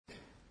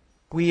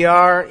We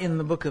are in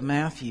the book of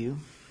Matthew,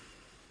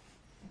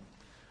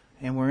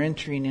 and we're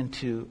entering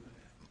into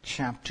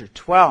chapter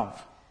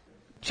 12.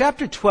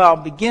 Chapter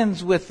 12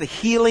 begins with the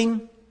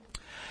healing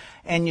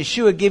and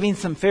Yeshua giving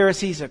some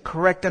Pharisees a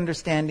correct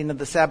understanding of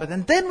the Sabbath.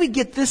 And then we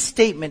get this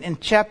statement in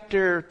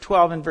chapter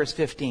 12 and verse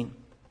 15.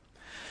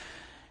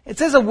 It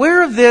says,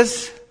 "Aware of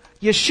this,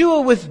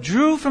 Yeshua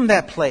withdrew from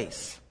that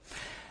place.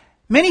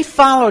 Many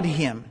followed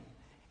him,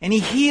 and he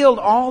healed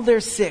all their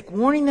sick,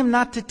 warning them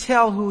not to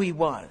tell who he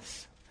was.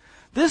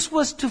 This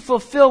was to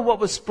fulfill what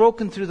was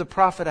spoken through the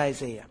prophet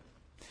Isaiah.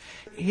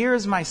 Here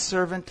is my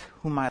servant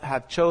whom I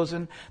have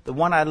chosen, the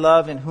one I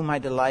love in whom I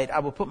delight. I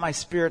will put my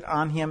spirit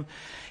on him.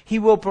 He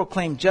will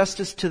proclaim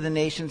justice to the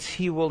nations.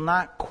 He will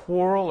not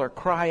quarrel or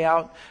cry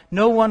out.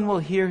 No one will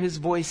hear his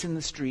voice in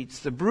the streets.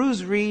 The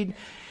bruised reed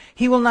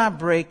he will not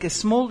break. A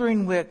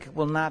smoldering wick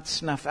will not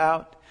snuff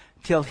out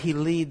till he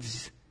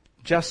leads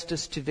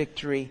justice to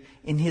victory.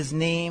 In his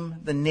name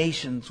the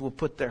nations will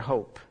put their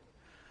hope."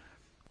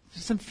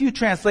 There's some few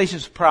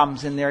translations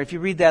problems in there. If you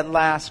read that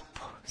last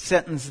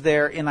sentence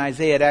there in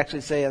Isaiah, it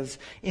actually says,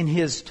 in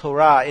his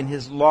Torah, in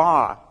his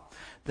law,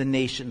 the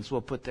nations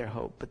will put their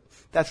hope. But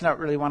that's not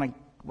really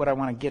what I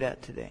want to get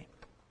at today.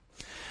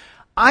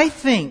 I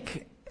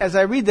think, as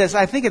I read this,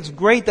 I think it's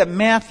great that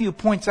Matthew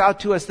points out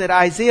to us that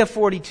Isaiah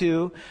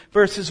 42,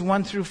 verses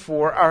 1 through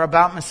 4, are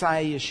about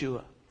Messiah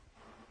Yeshua.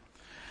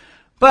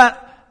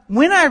 But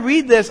when I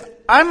read this,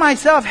 I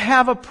myself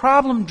have a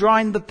problem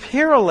drawing the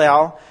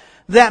parallel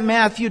that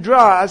Matthew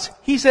draws.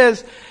 He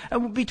says,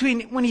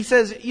 when he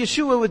says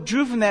Yeshua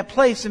withdrew from that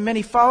place and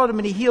many followed him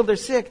and he healed their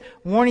sick,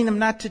 warning them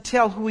not to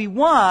tell who he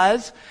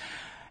was.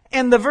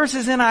 And the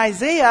verses in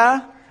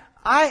Isaiah,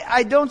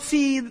 I don't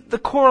see the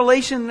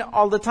correlation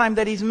all the time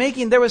that he's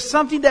making. There was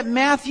something that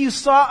Matthew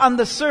saw on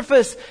the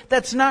surface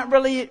that's not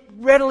really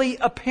readily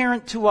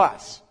apparent to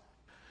us.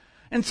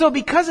 And so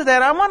because of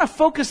that, I want to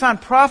focus on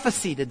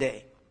prophecy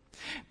today.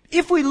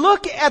 If we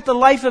look at the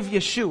life of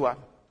Yeshua,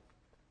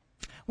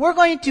 we're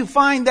going to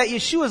find that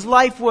Yeshua's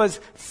life was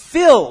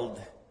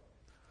filled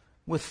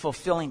with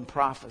fulfilling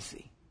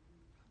prophecy.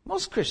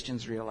 Most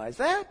Christians realize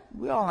that.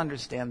 We all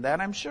understand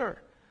that, I'm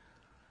sure.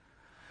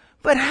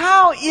 But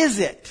how is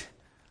it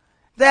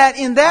that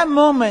in that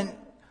moment,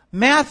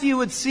 Matthew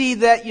would see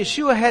that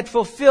Yeshua had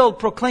fulfilled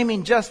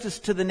proclaiming justice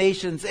to the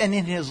nations, and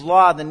in his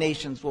law the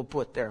nations will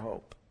put their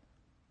hope?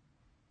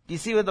 Do you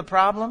see what the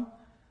problem?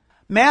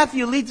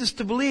 Matthew leads us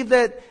to believe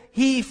that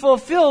he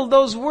fulfilled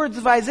those words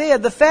of Isaiah.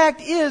 The fact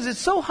is, it's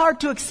so hard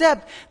to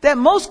accept that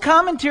most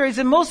commentaries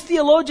and most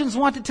theologians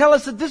want to tell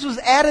us that this was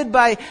added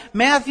by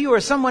Matthew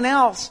or someone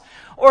else.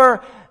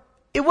 Or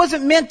it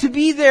wasn't meant to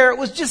be there. It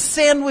was just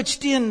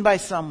sandwiched in by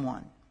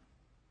someone.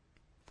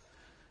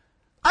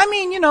 I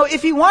mean,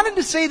 if he wanted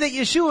to say that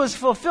Yeshua was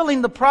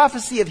fulfilling the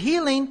prophecy of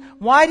healing,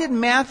 why did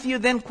Matthew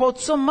then quote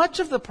so much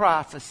of the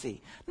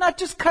prophecy? Not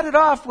just cut it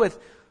off with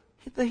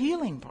the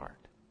healing part.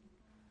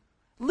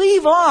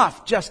 Leave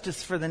off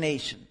justice for the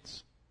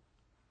nations.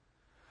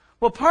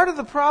 Well, part of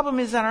the problem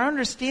is in our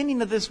understanding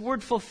of this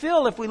word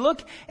fulfill. If we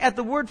look at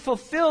the word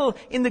fulfill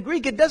in the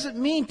Greek, it doesn't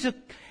mean to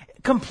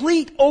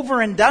complete,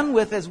 over and done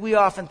with, as we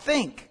often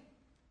think.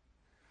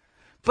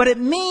 But it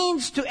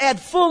means to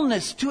add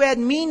fullness, to add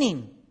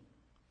meaning.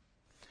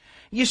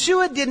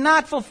 Yeshua did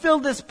not fulfill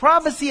this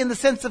prophecy in the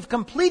sense of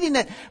completing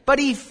it, but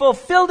he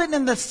fulfilled it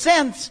in the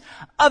sense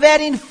of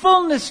adding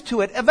fullness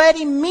to it, of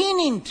adding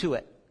meaning to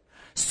it.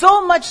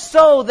 So much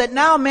so that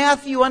now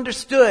Matthew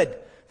understood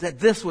that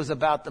this was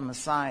about the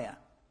Messiah.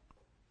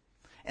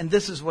 And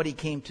this is what he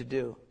came to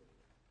do.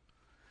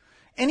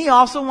 And he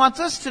also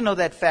wants us to know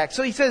that fact.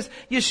 So he says,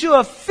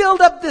 Yeshua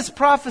filled up this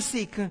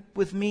prophecy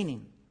with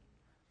meaning.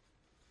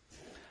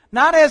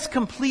 Not as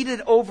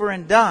completed, over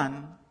and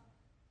done,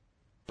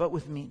 but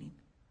with meaning.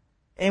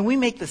 And we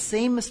make the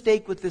same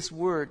mistake with this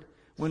word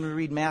when we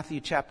read Matthew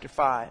chapter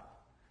 5,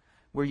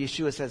 where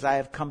Yeshua says, I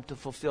have come to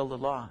fulfill the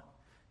law.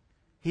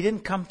 He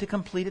didn't come to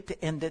complete it,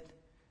 to end it.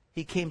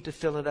 He came to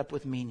fill it up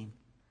with meaning.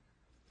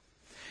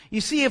 You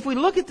see, if we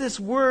look at this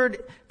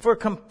word for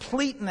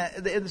completeness,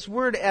 this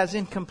word as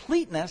in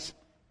completeness,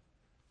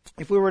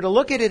 if we were to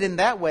look at it in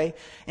that way,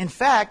 in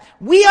fact,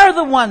 we are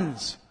the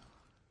ones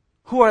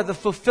who are the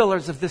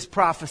fulfillers of this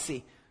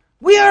prophecy.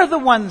 We are the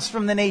ones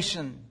from the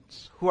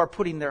nations who are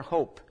putting their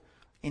hope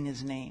in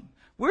his name.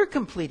 We're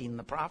completing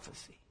the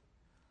prophecy.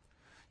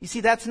 You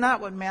see, that's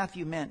not what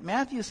Matthew meant.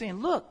 Matthew is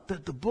saying, look,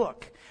 the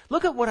book.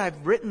 Look at what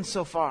I've written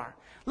so far.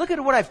 Look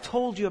at what I've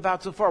told you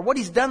about so far, what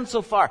he's done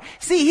so far.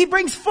 See, he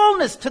brings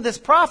fullness to this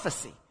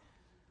prophecy.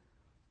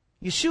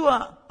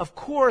 Yeshua, of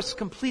course,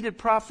 completed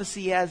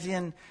prophecy as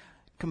in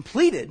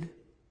completed,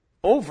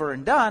 over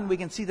and done. We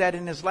can see that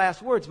in his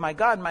last words, my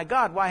God,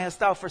 why hast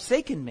thou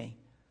forsaken me?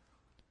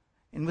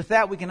 And with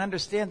that, we can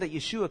understand that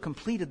Yeshua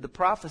completed the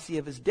prophecy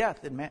of his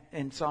death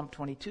in Psalm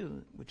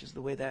 22, which is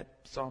the way that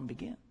psalm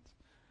begins.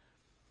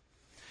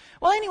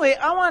 Well, anyway,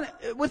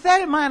 with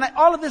that in mind,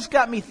 all of this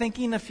got me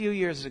thinking a few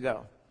years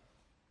ago.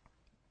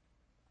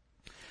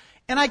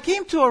 And I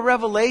came to the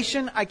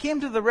revelation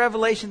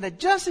that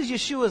just as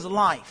Yeshua's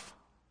life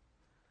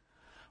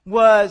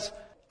was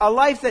a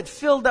life that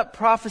filled up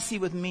prophecy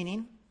with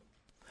meaning,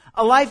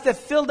 a life that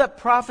filled up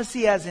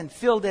prophecy as in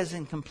filled as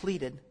in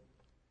completed,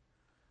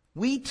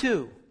 we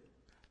too,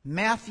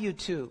 Matthew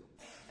too,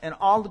 and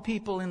all the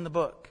people in the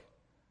book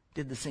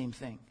did the same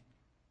thing.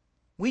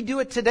 We do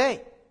it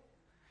today.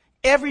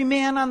 Every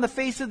man on the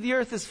face of the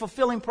earth is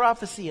fulfilling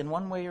prophecy in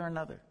one way or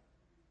another.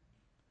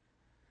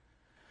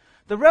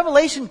 The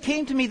revelation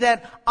came to me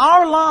that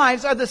our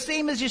lives are the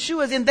same as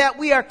Yeshua's in that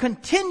we are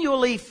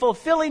continually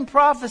fulfilling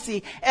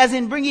prophecy as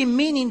in bringing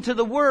meaning to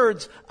the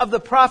words of the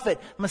prophet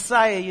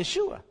Messiah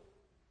Yeshua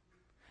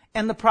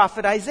and the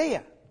prophet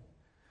Isaiah.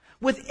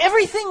 With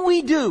everything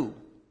we do,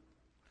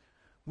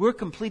 we're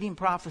completing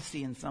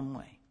prophecy in some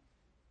way.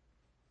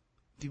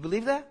 Do you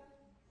believe that?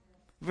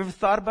 Have you ever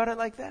thought about it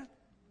like that?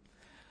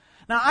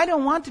 Now, I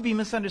don't want to be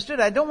misunderstood.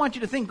 I don't want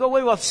you to think, go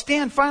away, well,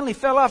 Stan finally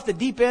fell off the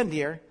deep end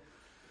here.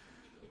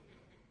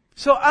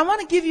 So I want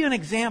to give you an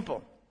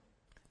example.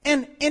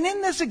 And in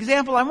this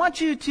example, I want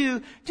you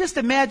to just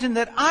imagine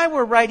that I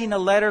were writing a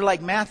letter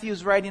like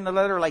Matthew's writing a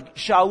letter, like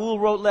Shaul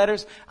wrote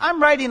letters.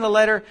 I'm writing a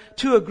letter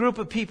to a group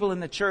of people in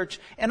the church,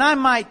 and I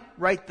might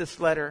write this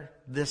letter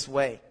this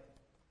way.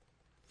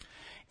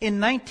 In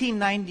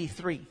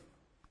 1993,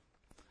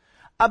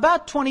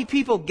 about 20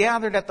 people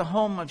gathered at the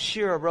home of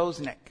Shira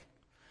Rosnick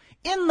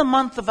in the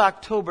month of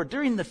October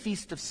during the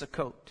Feast of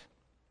Sukkot.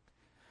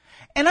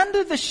 And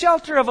under the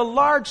shelter of a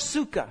large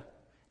sukkah,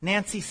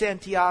 Nancy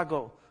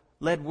Santiago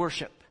led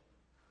worship.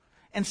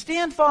 And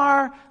Stan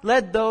Farr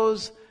led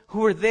those who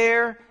were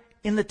there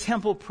in the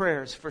temple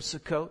prayers for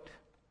Sukkot.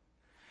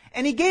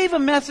 And he gave a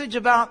message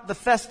about the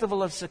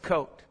festival of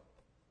Sukkot.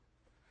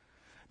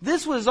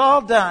 This was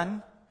all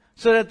done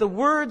so that the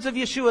words of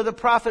Yeshua the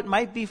prophet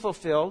might be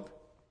fulfilled.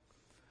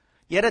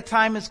 Yet a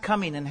time is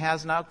coming and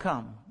has now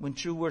come when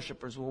true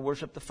worshipers will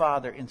worship the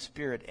Father in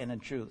spirit and in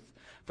truth.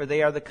 For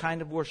they are the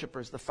kind of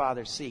worshipers the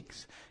Father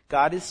seeks.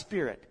 God is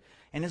spirit,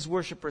 and his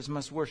worshipers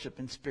must worship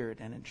in spirit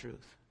and in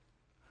truth.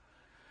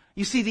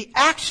 You see, the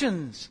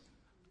actions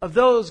of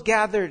those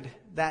gathered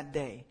that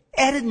day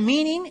added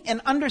meaning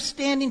and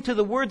understanding to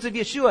the words of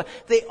Yeshua.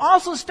 They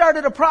also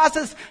started a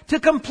process to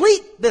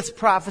complete this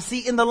prophecy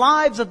in the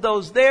lives of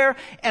those there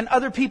and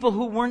other people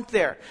who weren't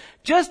there.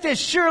 Just as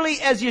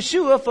surely as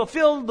Yeshua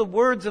fulfilled the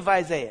words of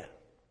Isaiah.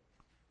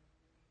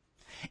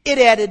 It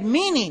added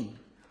meaning.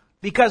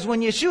 Because when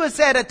Yeshua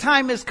said a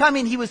time is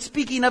coming, he was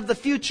speaking of the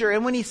future.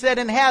 And when he said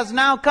and has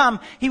now come,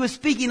 he was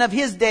speaking of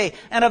his day.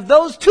 And of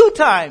those two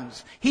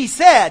times, he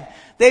said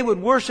they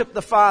would worship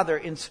the Father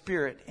in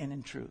spirit and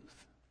in truth.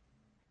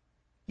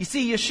 You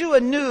see,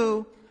 Yeshua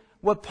knew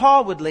what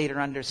Paul would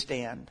later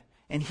understand.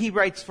 And he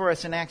writes for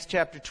us in Acts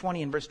chapter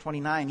 20 and verse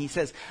 29. He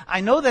says, I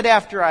know that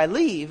after I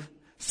leave,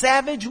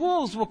 savage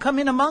wolves will come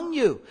in among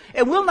you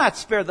and will not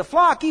spare the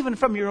flock, even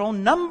from your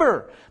own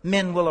number.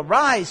 Men will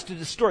arise to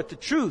distort the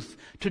truth,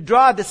 to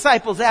draw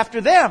disciples after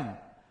them.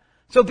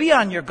 So be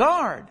on your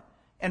guard.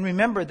 And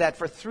remember that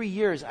for 3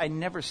 years I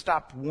never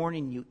stopped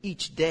warning you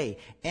each day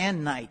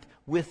and night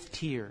with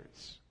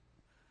tears.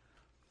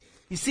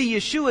 You see,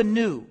 Yeshua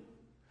knew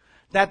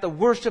that the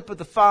worship of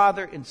the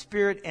Father in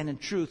spirit and in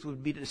truth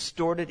would be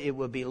distorted, it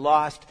would be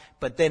lost,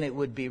 but then it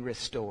would be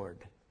restored.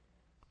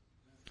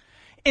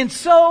 And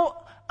so,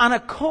 on a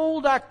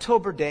cold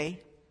October day,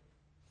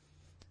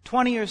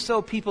 20 or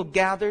so people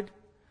gathered,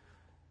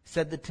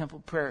 said the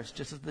temple prayers,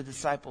 just as the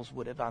disciples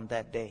would have on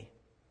that day.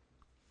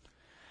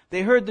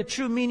 They heard the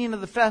true meaning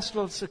of the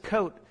festival of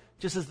Sukkot,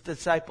 just as the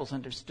disciples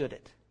understood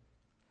it,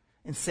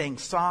 and sang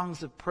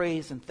songs of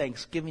praise and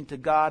thanksgiving to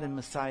God and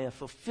Messiah,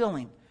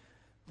 fulfilling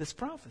this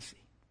prophecy.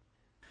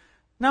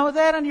 Now with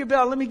that under your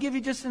belt, let me give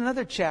you just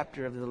another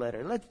chapter of the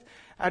letter.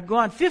 I'd go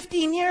on.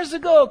 15 years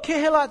ago,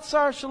 Kehelat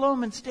Sar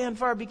Shalom and Stan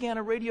Farr began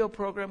a radio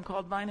program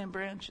called Vine and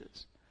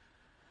Branches.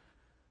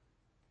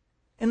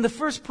 And the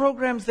first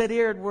programs that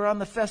aired were on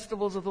the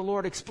festivals of the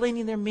Lord,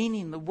 explaining their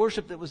meaning, the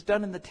worship that was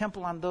done in the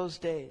temple on those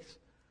days.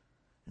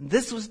 And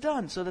this was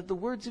done so that the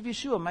words of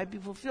Yeshua might be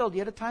fulfilled.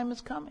 Yet a time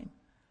is coming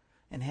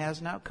and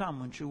has now come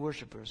when true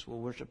worshipers will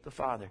worship the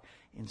Father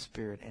in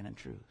spirit and in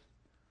truth.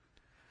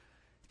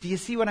 Do you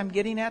see what I'm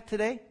getting at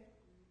today?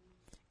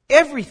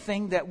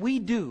 Everything that we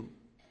do,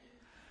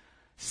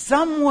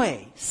 some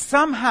way,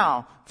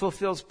 somehow,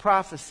 fulfills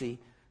prophecy,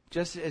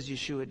 just as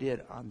Yeshua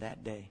did on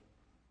that day.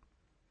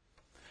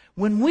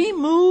 When we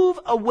move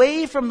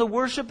away from the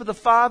worship of the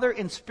Father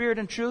in spirit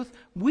and truth,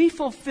 we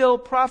fulfill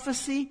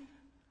prophecy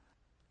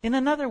in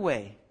another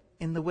way,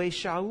 in the way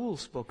Shaul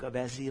spoke of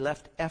as he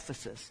left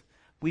Ephesus.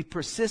 We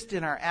persist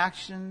in our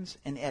actions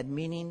and add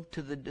meaning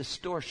to the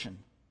distortion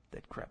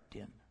that crept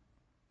in.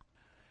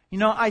 You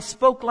know, I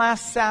spoke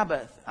last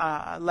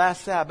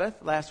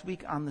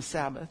week on the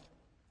Sabbath.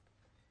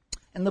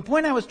 And the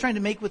point I was trying to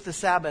make with the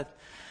Sabbath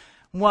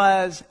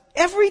was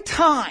every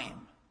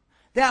time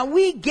that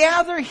we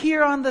gather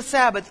here on the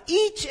Sabbath,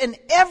 each and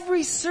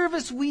every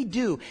service we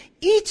do,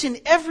 each and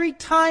every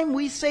time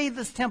we say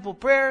the temple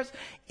prayers,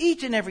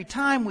 each and every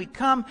time we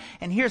come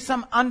and hear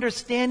some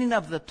understanding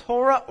of the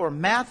Torah or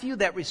Matthew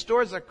that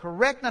restores a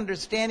correct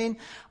understanding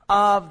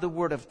of the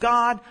Word of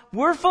God,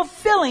 we're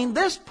fulfilling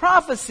this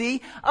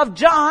prophecy of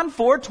John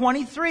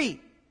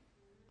 4:23.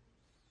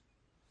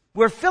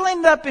 We're filling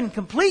it up in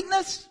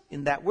completeness,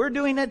 in that we're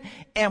doing it,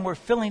 and we're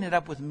filling it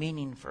up with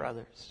meaning for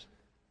others.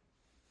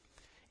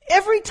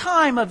 Every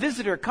time a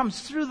visitor comes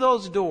through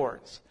those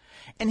doors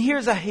and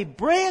hears a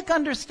Hebraic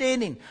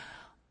understanding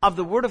of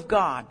the Word of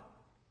God,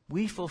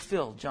 we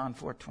fulfill John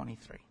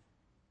 4:23.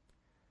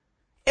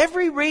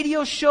 Every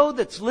radio show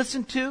that's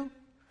listened to,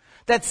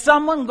 that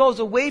someone goes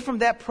away from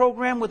that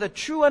program with a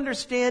true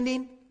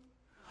understanding,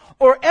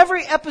 or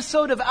every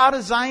episode of Out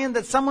of Zion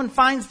that someone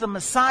finds the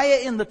Messiah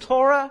in the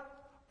Torah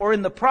or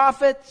in the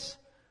prophets,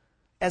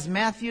 as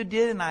Matthew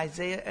did in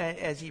Isaiah,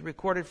 as he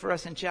recorded for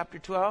us in chapter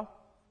 12.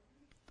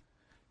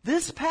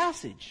 This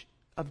passage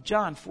of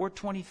John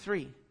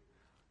 4:23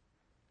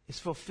 is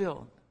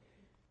fulfilled.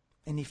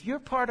 And if you're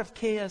part of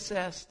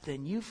KSS,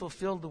 then you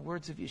fulfilled the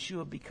words of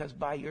Yeshua, because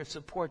by your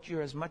support,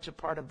 you're as much a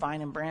part of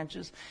Vine and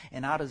Branches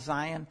and Out of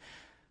Zion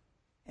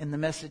and the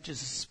messages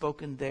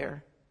spoken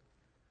there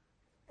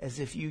as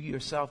if you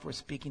yourself were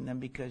speaking them,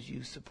 because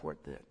you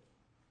support that.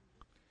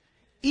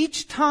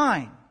 Each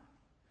time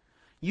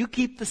you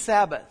keep the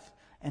Sabbath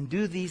and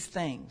do these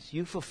things,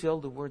 you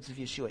fulfill the words of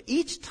Yeshua.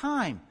 Each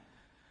time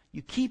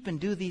you keep and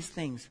do these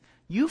things,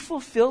 you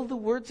fulfill the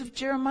words of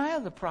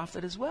Jeremiah the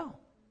prophet as well.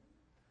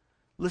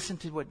 Listen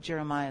to what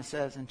Jeremiah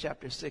says in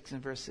chapter 6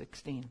 and verse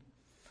 16.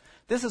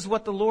 This is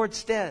what the Lord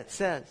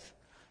says.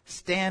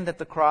 Stand at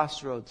the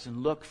crossroads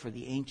and look for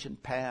the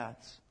ancient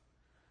paths.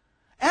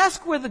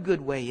 Ask where the good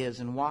way is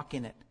and walk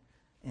in it,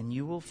 and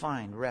you will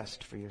find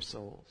rest for your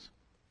souls.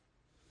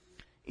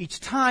 Each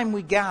time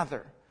we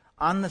gather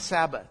on the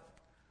Sabbath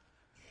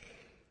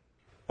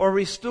or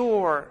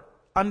restore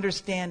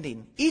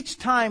understanding, each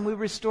time we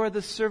restore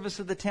the service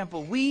of the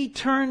temple, we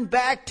turn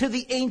back to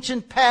the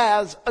ancient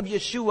paths of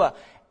Yeshua,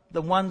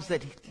 the ones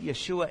that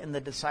Yeshua and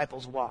the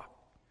disciples walked.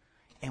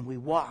 And we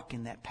walk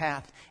in that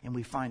path and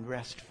we find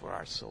rest for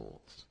our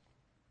souls.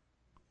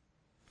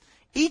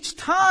 Each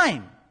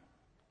time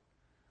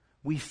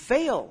we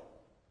fail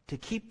to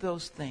keep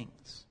those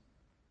things,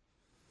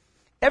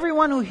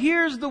 everyone who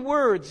hears the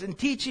words and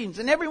teachings,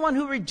 and everyone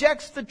who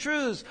rejects the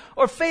truths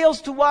or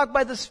fails to walk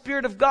by the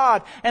Spirit of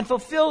God and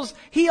fulfills,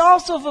 he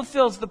also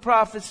fulfills the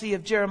prophecy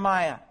of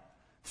Jeremiah.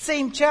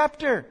 Same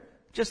chapter,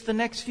 just the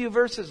next few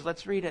verses.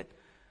 Let's read it.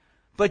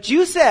 But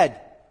you said,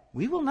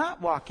 we will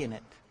not walk in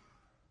it.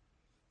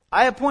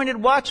 I appointed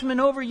watchmen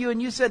over you,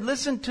 and you said,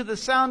 listen to the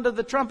sound of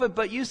the trumpet.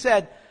 But you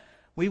said,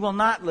 we will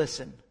not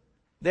listen.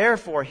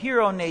 Therefore,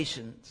 hear, O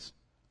nations.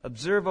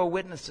 Observe, O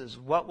witnesses,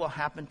 what will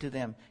happen to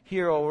them.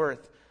 Hear, O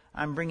earth.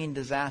 I'm bringing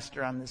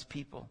disaster on this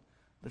people,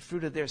 the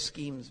fruit of their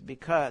schemes,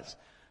 because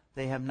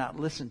they have not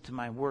listened to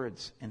my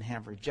words and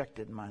have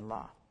rejected my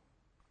law.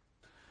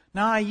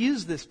 Now, I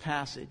use this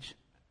passage.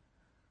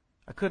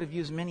 I could have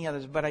used many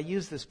others, but I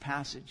use this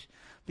passage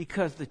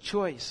because the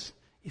choice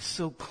is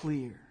so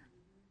clear.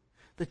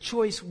 The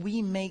choice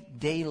we make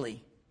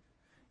daily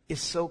is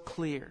so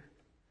clear.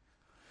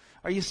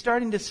 Are you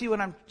starting to see what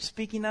I'm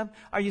speaking of?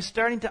 Are you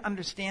starting to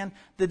understand?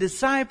 The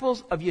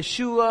disciples of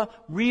Yeshua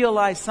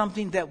realized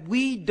something that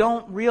we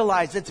don't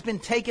realize. It's been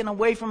taken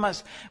away from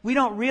us. We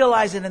don't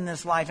realize it in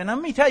this life. And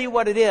let me tell you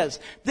what it is.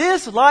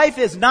 This life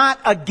is not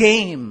a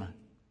game.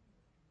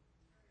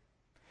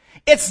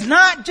 It's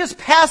not just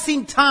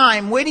passing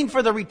time waiting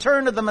for the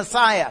return of the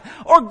Messiah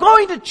or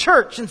going to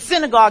church and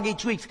synagogue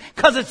each week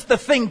because it's the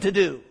thing to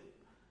do.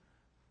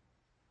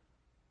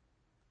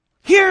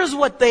 Here's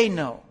what they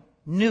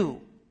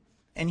knew.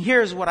 And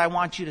here's what I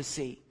want you to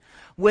see.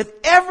 With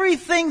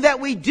everything that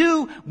we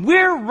do,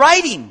 we're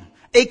writing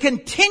a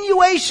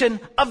continuation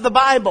of the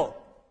Bible,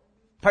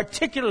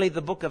 particularly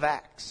the book of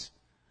Acts.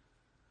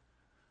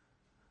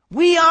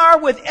 We are,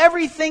 with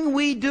everything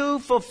we do,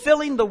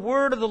 fulfilling the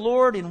word of the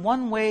Lord in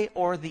one way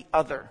or the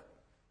other.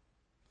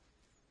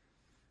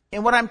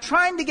 And what I'm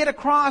trying to get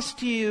across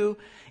to you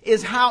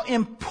is how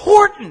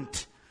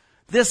important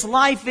this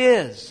life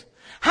is.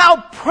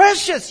 How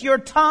precious your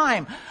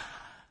time.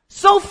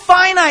 So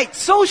finite,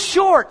 so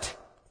short.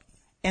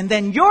 And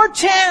then your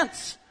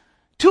chance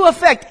to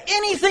affect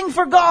anything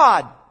for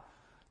God,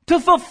 to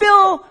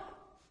fulfill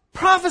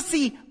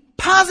prophecy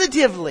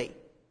positively,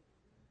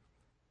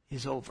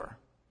 is over.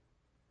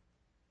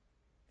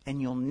 And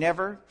you'll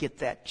never get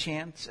that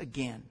chance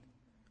again.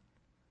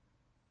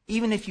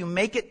 Even if you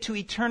make it to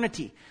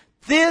eternity,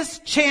 this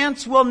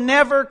chance will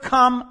never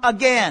come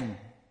again.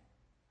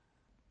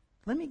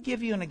 Let me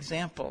give you an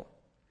example.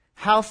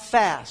 How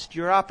fast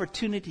your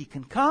opportunity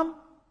can come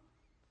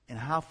and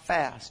how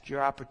fast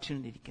your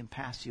opportunity can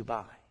pass you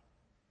by.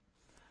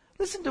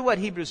 Listen to what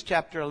Hebrews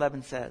chapter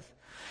 11 says.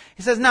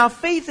 It says, now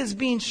faith is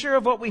being sure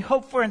of what we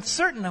hope for and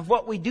certain of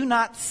what we do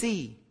not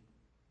see.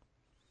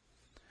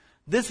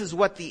 This is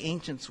what the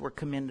ancients were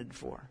commended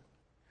for.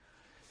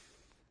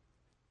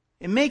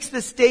 It makes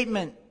the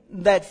statement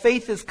that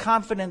faith is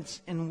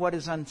confidence in what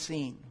is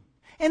unseen.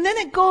 And then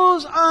it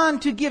goes on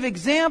to give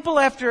example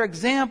after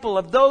example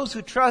of those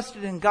who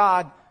trusted in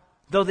God,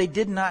 though they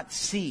did not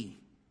see,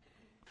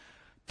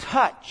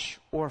 touch,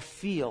 or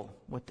feel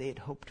what they had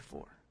hoped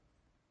for.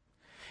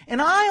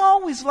 And I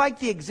always like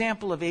the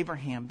example of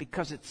Abraham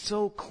because it's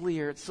so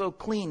clear, it's so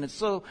clean, it's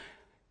so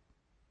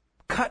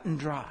cut and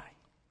dry.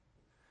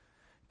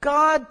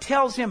 God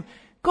tells him,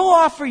 go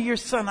offer your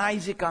son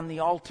Isaac on the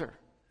altar.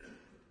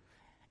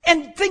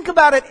 And think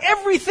about it,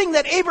 everything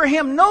that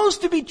Abraham knows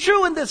to be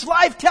true in this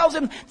life tells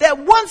him that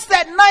once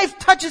that knife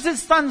touches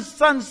his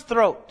son's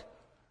throat,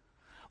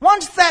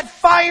 once that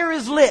fire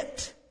is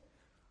lit,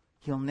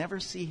 he'll never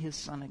see his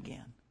son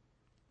again.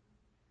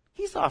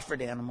 He's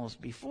offered animals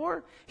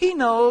before. He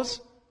knows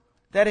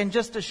that in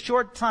just a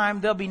short time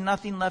there'll be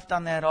nothing left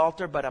on that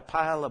altar but a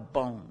pile of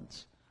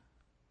bones.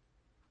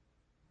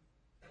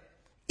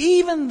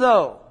 Even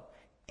though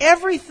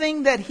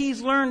everything that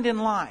he's learned in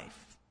life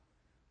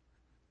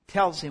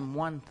tells him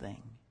one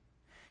thing,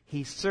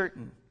 he's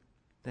certain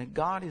that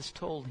God has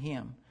told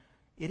him,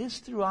 it is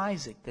through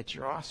Isaac that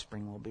your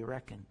offspring will be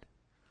reckoned.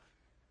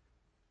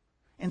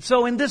 And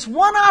so in this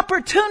one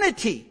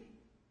opportunity,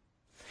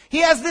 he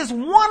has this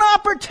one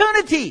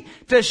opportunity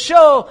to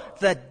show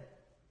the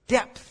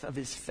depth of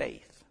his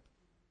faith.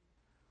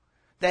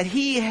 That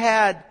he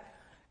had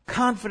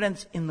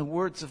confidence in the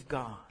words of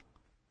God.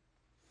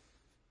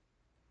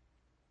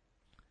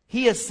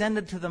 He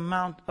ascended to the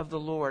mount of the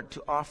Lord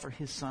to offer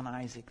his son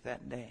Isaac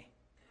that day.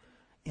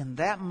 In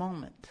that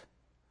moment,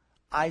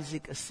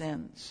 Isaac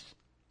ascends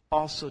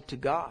also to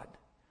God,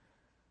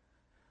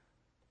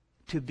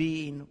 to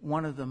being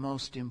one of the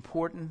most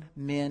important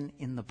men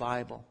in the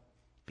Bible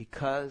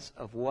because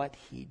of what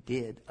he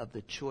did, of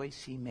the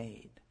choice he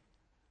made.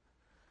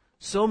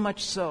 So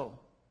much so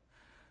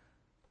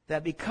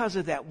that because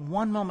of that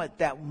one moment,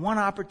 that one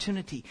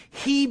opportunity,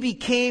 he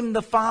became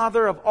the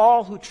father of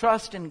all who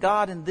trust in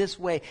God in this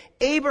way.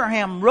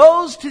 Abraham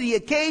rose to the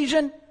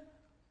occasion,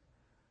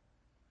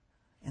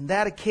 and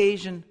that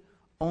occasion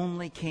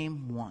only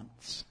came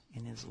once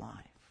in his life.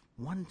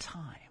 One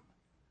time,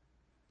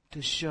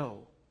 to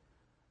show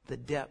the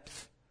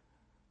depth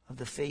of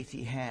the faith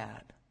he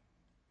had,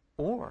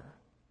 or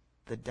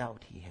the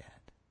doubt he had.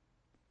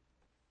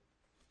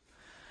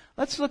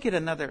 Let's look at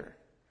another.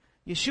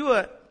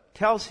 Yeshua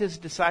tells his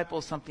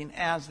disciples something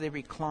as they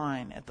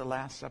recline at the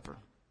Last Supper.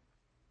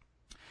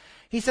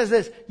 He says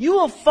this, you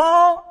will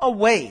fall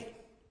away,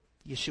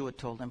 Yeshua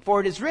told them.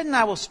 For it is written,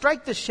 I will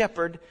strike the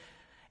shepherd,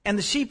 and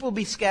the sheep will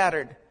be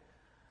scattered.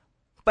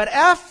 But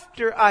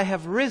after I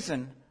have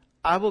risen,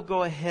 I will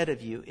go ahead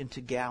of you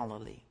into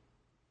Galilee.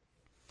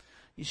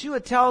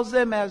 Yeshua tells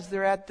them as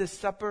they're at this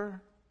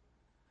supper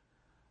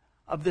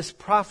of this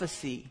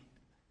prophecy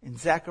in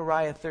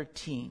Zechariah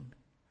 13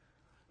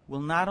 will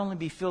not only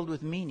be filled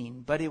with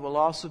meaning, but it will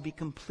also be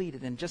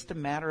completed. In just a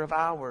matter of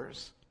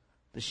hours,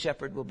 the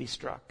shepherd will be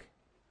struck.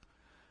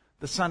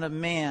 The Son of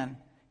Man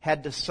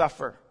had to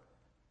suffer,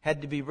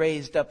 had to be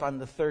raised up on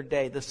the third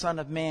day. The Son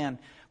of Man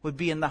would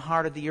be in the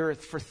heart of the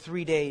earth for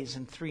 3 days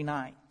and 3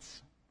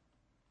 nights.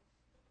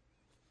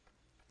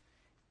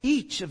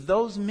 Each of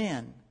those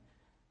men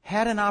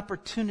had an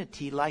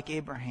opportunity, like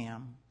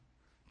Abraham,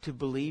 to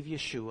believe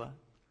Yeshua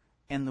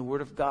and the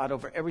Word of God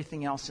over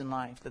everything else in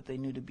life that they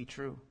knew to be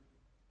true.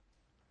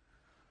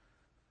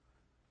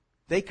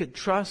 They could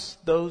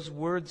trust those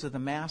words of the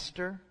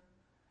Master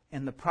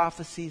and the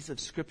prophecies of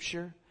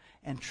Scripture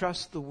and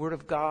trust the Word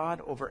of God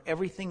over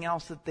everything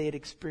else that they had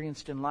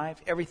experienced in life,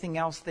 everything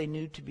else they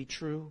knew to be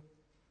true.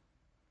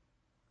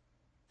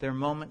 Their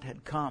moment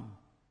had come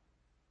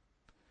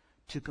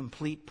to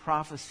complete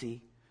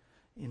prophecy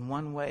in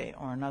one way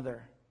or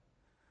another,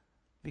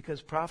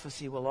 because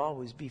prophecy will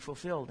always be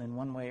fulfilled in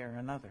one way or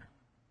another.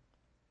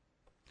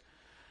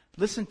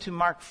 Listen to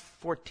Mark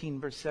 14,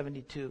 verse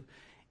 72.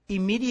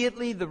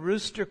 Immediately the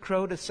rooster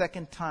crowed a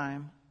second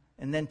time,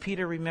 and then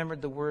Peter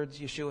remembered the words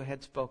Yeshua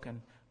had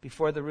spoken.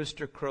 Before the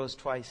rooster crows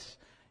twice,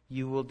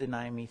 you will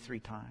deny me 3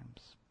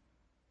 times.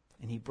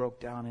 And he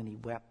broke down and he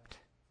wept.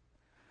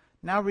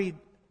 Now read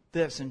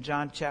this in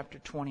John chapter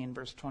 20 and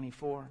verse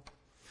 24.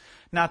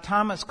 Now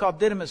Thomas, called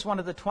Didymus, one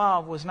of the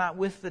 12, was not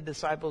with the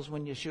disciples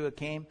when Yeshua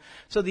came.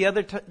 So the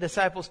other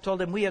disciples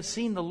told him, we have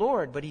seen the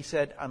Lord. But he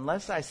said,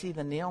 unless I see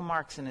the nail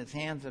marks in his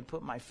hands and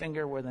put my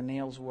finger where the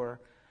nails were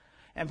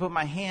and put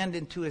my hand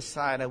into his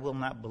side, I will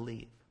not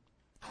believe.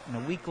 And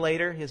a week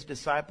later, his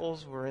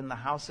disciples were in the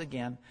house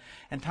again,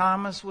 and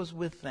Thomas was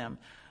with them.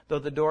 Though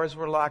the doors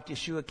were locked,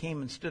 Yeshua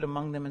came and stood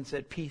among them and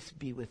said, peace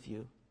be with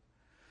you.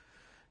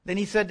 Then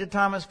he said to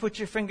Thomas, put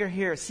your finger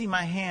here, see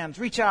my hands,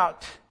 reach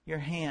out your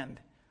hand,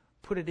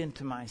 put it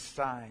into my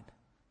side.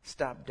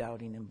 Stop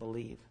doubting and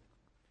believe.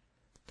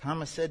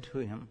 Thomas said to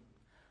him,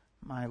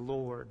 my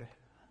Lord,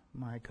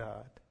 my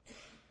God.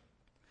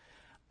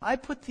 I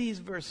put these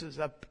verses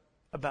up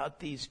about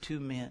these 2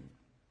 men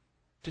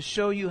to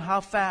show you how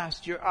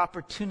fast your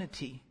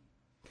opportunity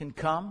can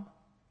come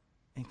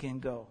and can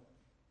go.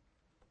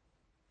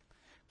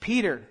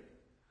 Peter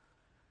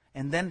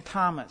and then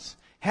Thomas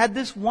had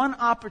this one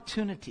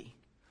opportunity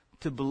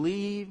to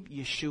believe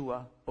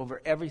Yeshua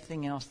over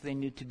everything else they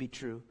knew to be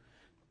true,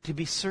 to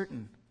be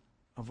certain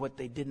of what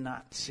they did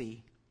not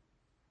see,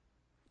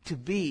 to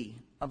be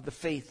of the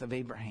faith of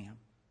Abraham.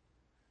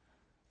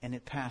 And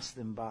it passed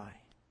them by.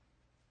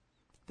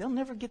 They'll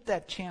never get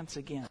that chance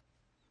again.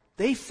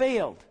 They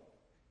failed.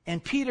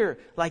 And Peter,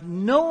 like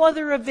no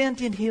other event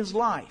in his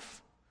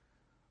life,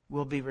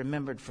 will be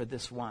remembered for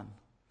this one.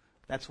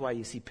 That's why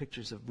you see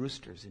pictures of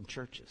roosters in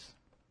churches.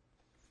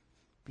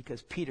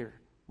 Because Peter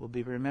will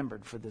be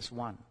remembered for this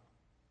one.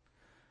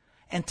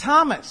 And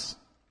Thomas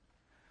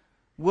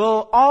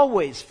will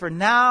always, for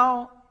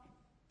now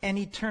and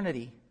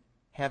eternity,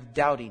 have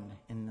doubting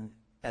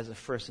as a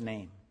first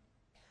name.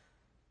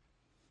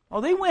 Well,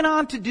 they went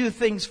on to do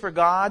things for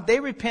God. They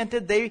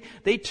repented.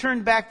 They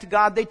turned back to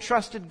God. They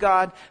trusted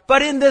God.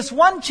 But in this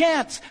one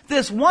chance,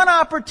 this one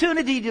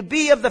opportunity to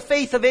be of the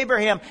faith of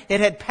Abraham, it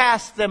had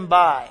passed them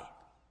by.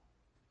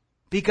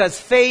 Because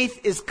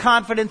faith is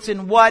confidence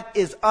in what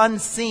is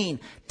unseen.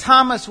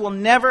 Thomas will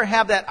never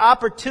have that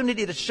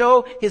opportunity to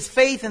show his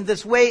faith in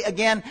this way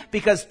again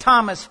because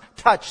Thomas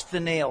touched the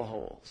nail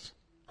holes.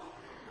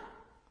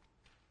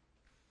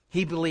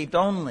 He believed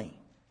only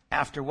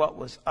after what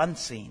was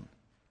unseen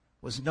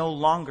was no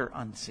longer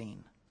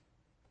unseen.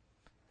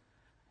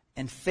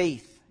 And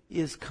faith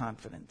is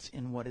confidence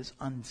in what is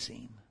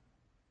unseen.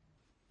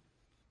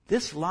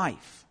 This is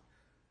life.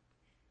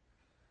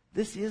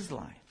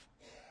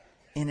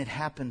 And it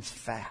happens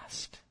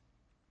fast.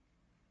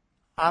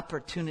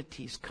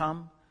 Opportunities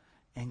come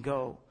and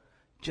go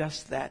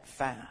just that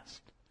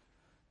fast.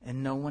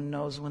 And no one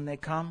knows when they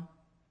come.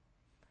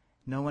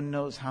 No one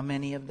knows how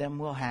many of them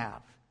we'll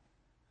have.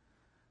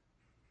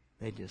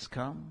 They just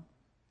come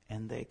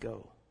and they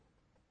go.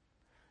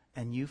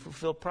 And you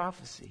fulfill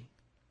prophecy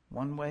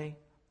one way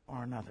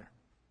or another.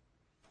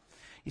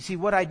 You see,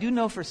 what I do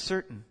know for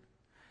certain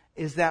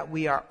is that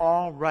we are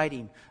all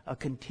writing a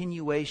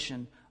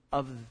continuation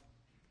of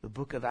the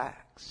book of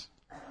Acts.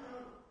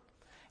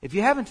 If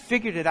you haven't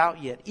figured it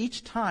out yet,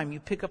 each time you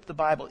pick up the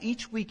Bible,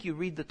 each week you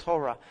read the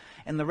Torah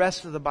and the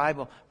rest of the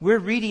Bible, we're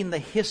reading the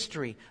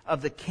history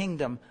of the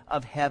kingdom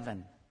of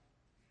heaven.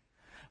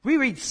 We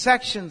read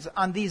sections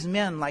on these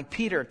men like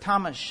Peter,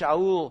 Thomas,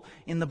 Shaul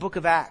in the book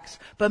of Acts.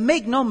 But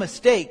make no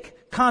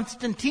mistake,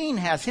 Constantine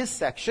has his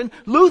section.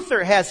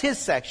 Luther has his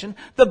section.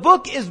 The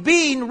book is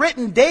being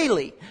written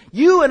daily.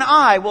 You and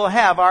I will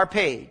have our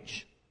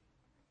page.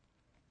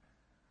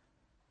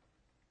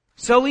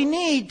 So we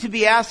need to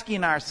be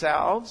asking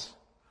ourselves,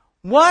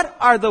 what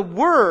are the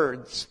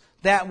words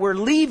that we're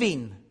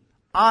leaving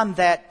on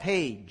that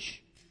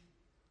page?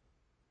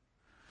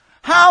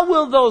 How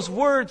will those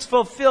words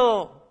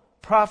fulfill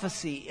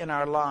prophecy in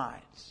our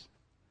lives?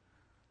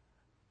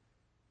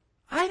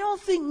 I don't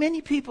think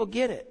many people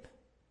get it.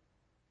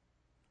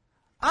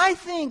 I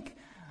think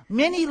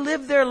many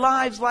live their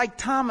lives like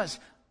Thomas,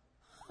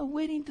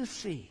 waiting to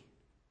see.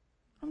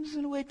 I'm just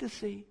going to wait to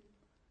see.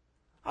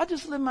 I'll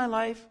just live my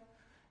life.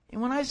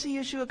 And when I see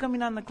Yeshua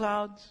coming on the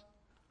clouds,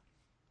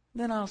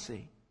 then I'll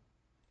see.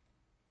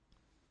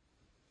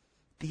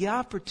 The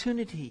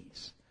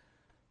opportunities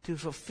to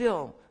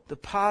fulfill the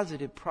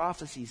positive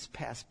prophecies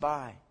pass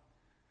by.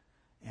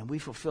 And we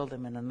fulfill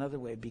them in another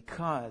way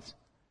because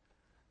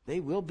they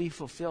will be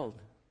fulfilled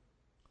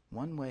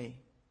one way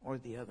or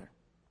the other.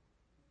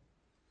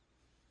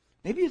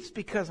 Maybe it's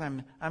because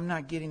I'm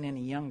not getting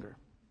any younger.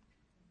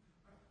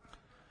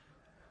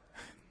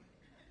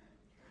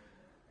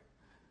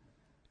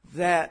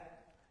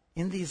 That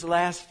in these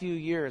last few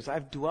years,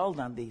 I've dwelled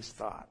on these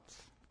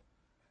thoughts.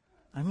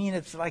 I mean,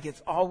 it's like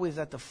it's always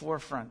at the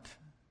forefront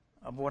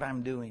of what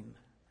I'm doing.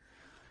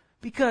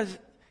 Because,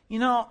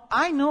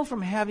 I know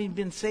from having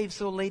been saved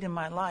so late in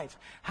my life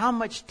how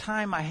much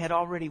time I had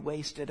already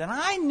wasted. And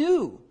I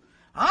knew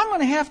I'm going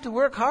to have to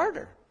work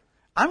harder.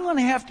 I'm going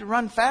to have to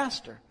run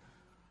faster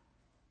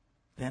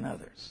than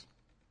others.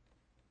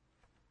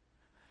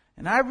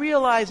 And I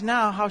realize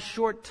now how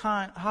short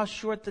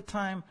the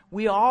time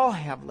we all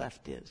have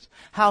left is.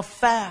 How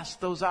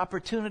fast those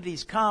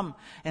opportunities come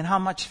and how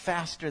much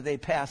faster they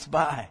pass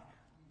by.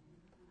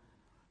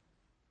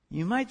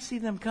 You might see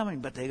them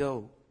coming, but they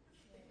go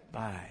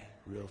by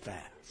real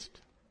fast.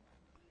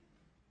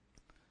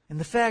 And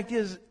the fact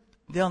is,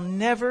 they'll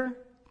never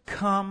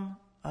come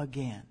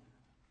again.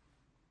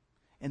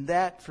 And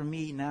that for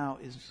me now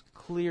is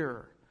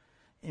clearer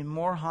and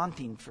more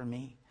haunting for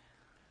me.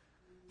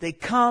 They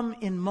come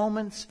in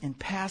moments and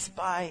pass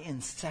by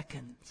in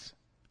seconds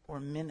or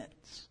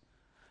minutes.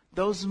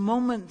 Those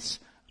moments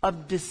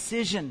of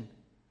decision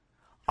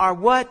are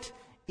what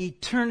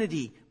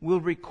eternity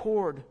will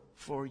record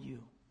for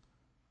you.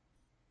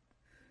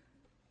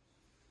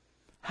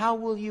 How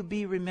will you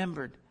be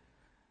remembered?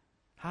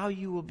 How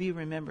you will be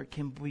remembered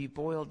can be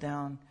boiled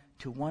down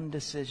to one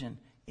decision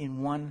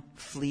in one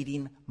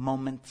fleeting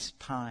moment's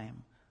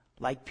time.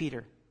 Like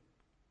Peter.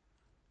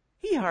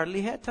 He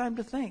hardly had time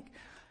to think.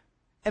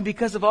 And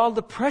because of all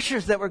the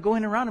pressures that were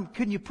going around him,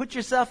 couldn't you put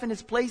yourself in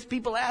his place?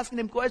 People asking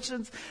him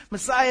questions.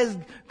 Messiah is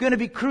going to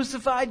be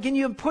crucified. Can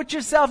you put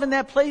yourself in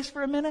that place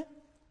for a minute?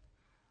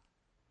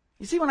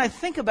 You see, when I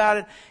think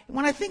about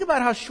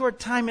how short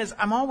time is,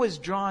 I'm always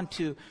drawn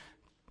to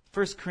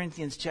 1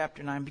 Corinthians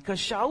chapter 9, because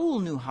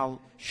Shaul knew how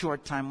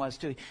short time was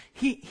too.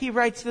 He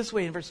writes this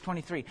way in verse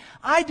 23.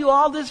 I do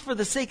all this for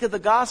the sake of the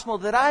gospel,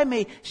 that I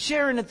may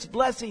share in its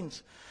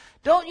blessings.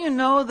 Don't you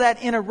know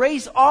that in a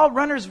race all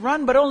runners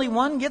run, but only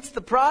one gets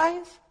the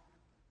prize?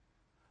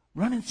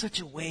 Run in such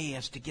a way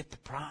as to get the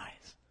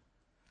prize.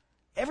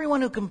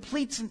 Everyone who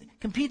competes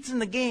in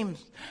the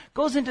games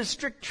goes into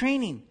strict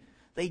training.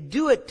 They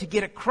do it to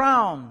get a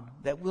crown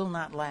that will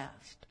not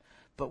last.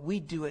 But we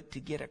do it to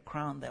get a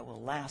crown that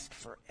will last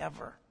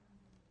forever.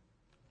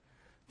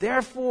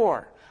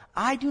 Therefore,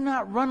 I do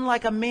not run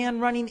like a man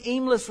running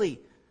aimlessly.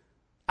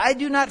 I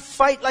do not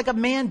fight like a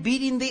man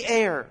beating the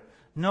air.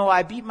 No,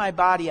 I beat my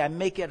body, I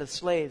make it a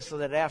slave, so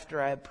that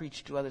after I have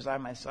preached to others, I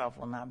myself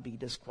will not be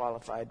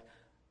disqualified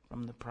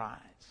from the prize.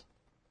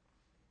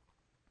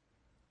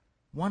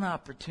 One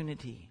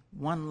opportunity,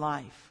 one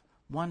life,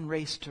 one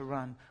race to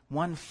run,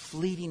 one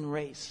fleeting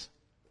race.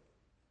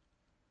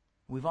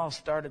 We've all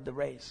started the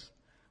race.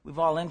 We've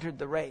all entered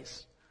the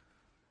race.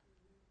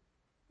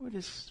 We're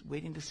just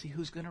waiting to see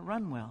who's going to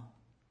run well.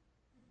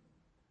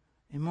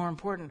 And more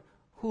important,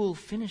 who will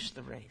finish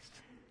the race?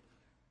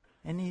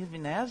 And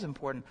even as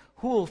important,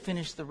 who will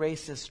finish the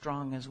race as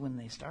strong as when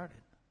they started?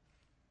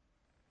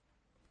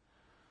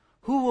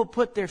 Who will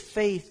put their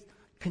faith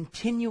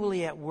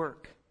continually at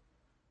work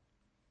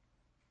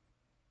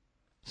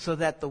so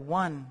that the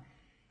one,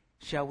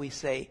 shall we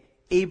say,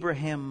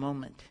 Abraham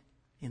moment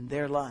in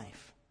their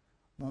life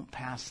won't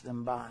pass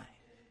them by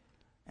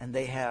and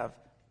they have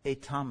a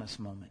Thomas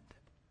moment?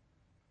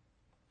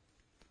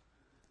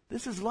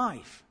 This is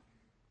life.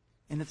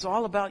 And it's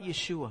all about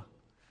Yeshua.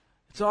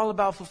 It's all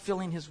about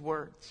fulfilling His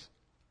words.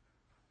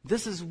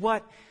 This is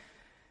what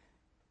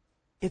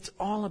it's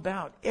all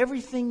about.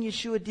 Everything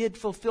Yeshua did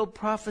fulfilled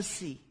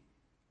prophecy.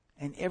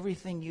 And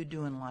everything you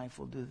do in life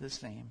will do the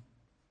same.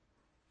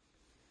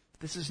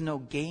 This is no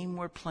game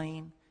we're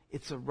playing.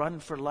 It's a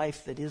run for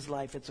life that is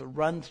life. It's a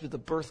run through the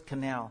birth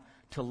canal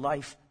to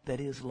life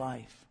that is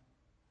life.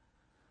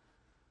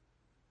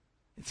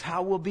 It's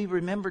how we'll be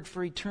remembered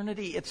for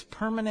eternity. It's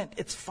permanent.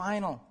 It's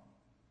final.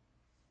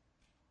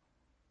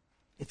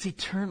 It's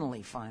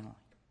eternally final.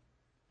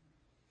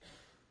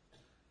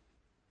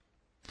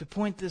 To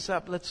point this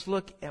up, let's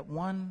look at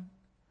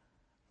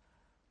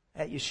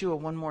Yeshua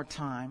one more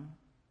time,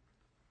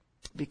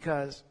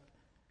 because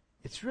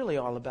it's really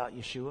all about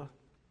Yeshua.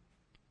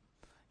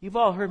 You've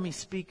all heard me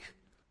speak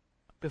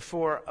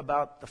before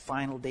about the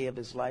final day of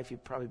His life.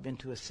 You've probably been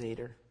to a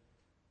Seder,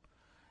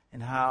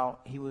 and how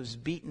He was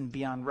beaten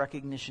beyond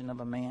recognition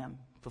of a man,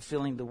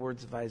 fulfilling the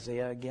words of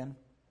Isaiah again.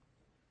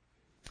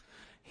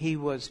 He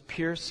was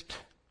pierced,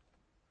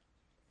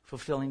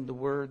 fulfilling the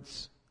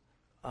words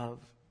of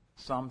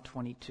Psalm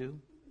 22.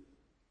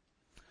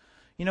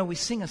 You know, we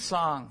sing a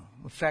song.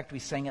 In fact, we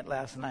sang it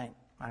last night.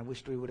 I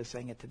wished we would have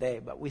sang it today,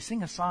 but we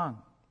sing a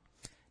song,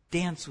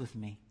 Dance With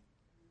Me.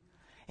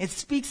 It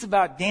speaks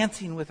about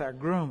dancing with our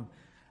groom,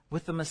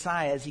 with the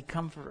Messiah as He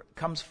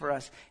comes for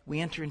us. We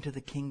enter into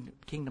the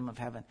kingdom of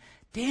heaven.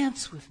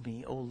 Dance with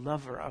me, O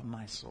lover of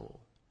my soul.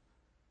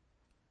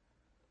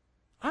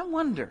 I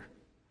wonder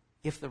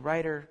if the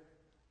writer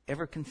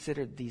ever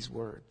considered these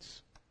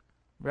words.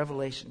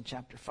 Revelation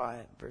chapter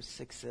 5, verse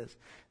 6 says,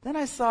 Then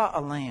I saw a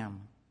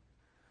lamb,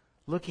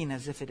 looking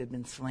as if it had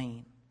been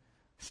slain,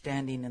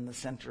 standing in the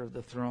center of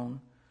the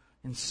throne,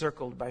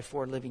 encircled by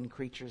 4 living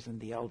creatures and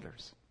the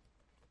elders.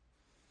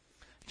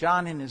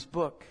 John in his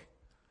look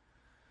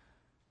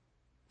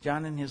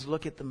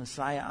at the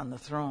Messiah on the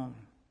throne,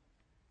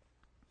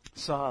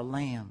 saw a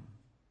lamb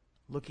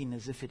looking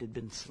as if it had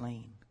been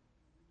slain.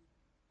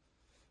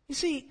 You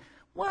see,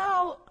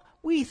 while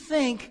we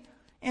think,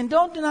 and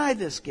don't deny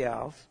this,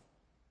 gals,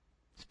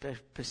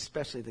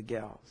 especially the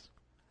gals,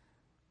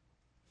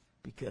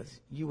 because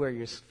you wear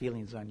your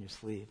feelings on your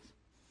sleeves.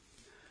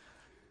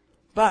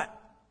 But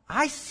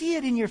I see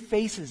it in your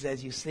faces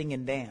as you sing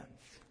and dance.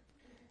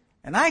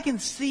 And I can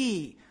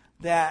see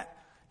that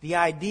the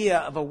idea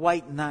of a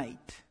white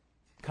knight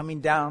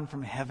coming down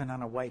from heaven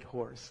on a white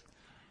horse,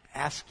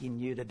 asking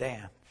you to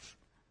dance.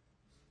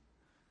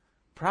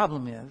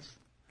 Problem is,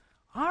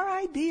 our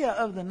idea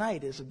of the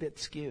knight is a bit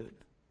skewed.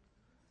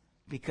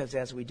 Because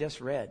as we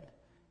just read,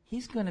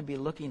 He's going to be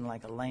looking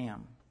like a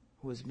lamb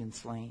who has been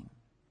slain.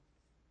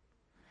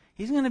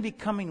 He's going to be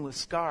coming with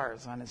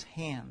scars on His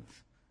hands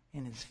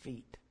and His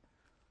feet.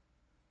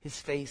 His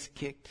face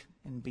kicked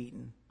and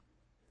beaten.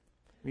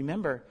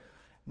 Remember,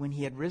 when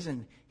He had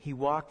risen, He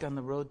walked on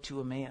the road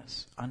to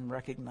Emmaus,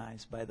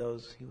 unrecognized by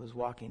those He was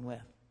walking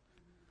with.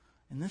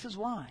 And this is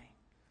why.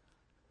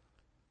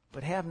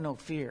 But have no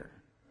fear.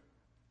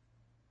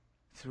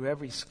 Through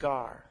every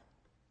scar,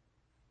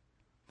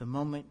 the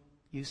moment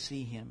you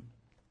see Him,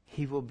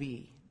 He will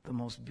be the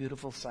most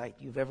beautiful sight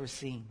you've ever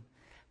seen.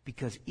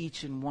 Because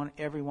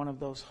every one of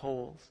those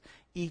holes,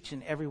 each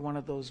and every one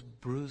of those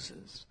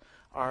bruises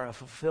are a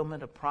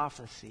fulfillment of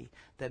prophecy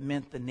that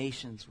meant the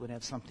nations would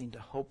have something to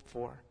hope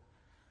for.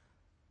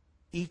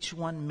 Each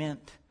one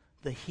meant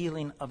the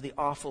healing of the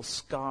awful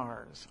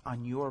scars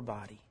on your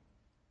body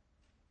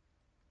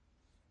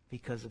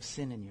because of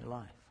sin in your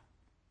life.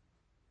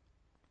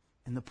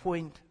 And the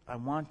point I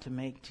want to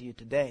make to you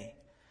today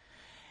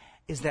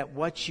is that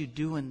what you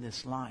do in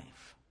this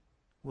life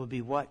will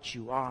be what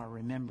you are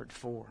remembered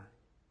for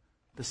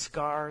The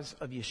scars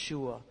of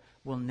Yeshua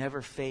will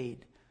never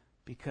fade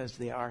because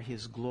they are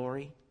His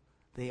glory.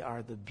 They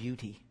are the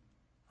beauty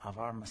of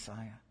our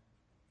Messiah.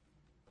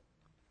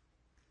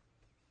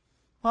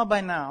 Well,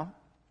 by now,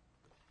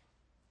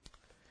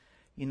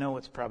 you know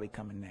what's probably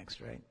coming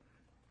next, right?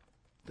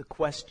 The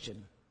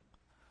question.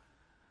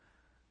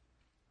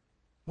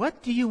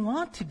 What do you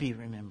want to be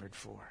remembered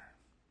for?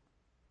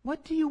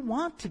 What do you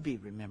want to be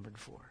remembered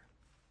for?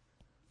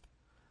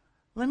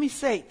 Let me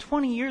say,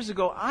 20 years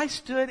ago, I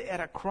stood at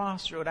a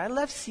crossroad. I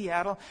left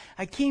Seattle.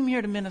 I came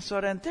here to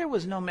Minnesota, and there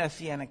was no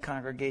Messianic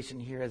congregation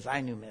here as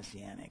I knew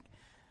Messianic.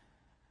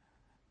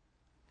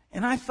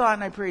 And I thought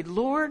and I prayed,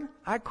 Lord,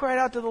 I cried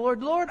out to the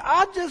Lord, Lord,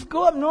 I'll just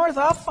go up north.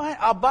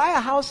 I'll buy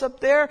a house up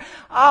there.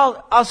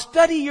 I'll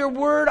study your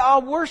word.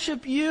 I'll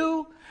worship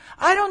you.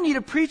 I don't need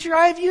a preacher.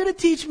 I have you to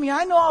teach me.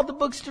 I know all the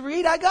books to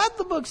read. I got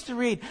the books to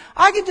read.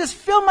 I can just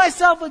fill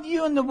myself with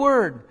you and the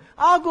word.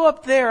 I'll go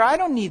up there. I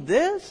don't need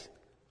this.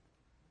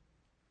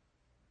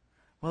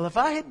 Well, if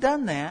I had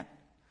done that,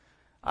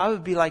 I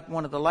would be like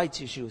one of the lights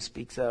Yeshua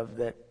speaks of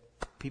that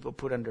people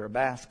put under a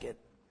basket.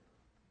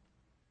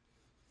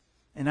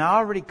 And I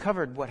already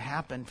covered what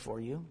happened for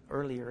you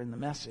earlier in the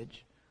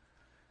message.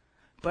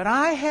 But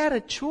I had a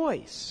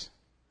choice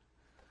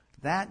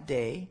that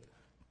day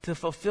to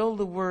fulfill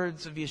the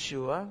words of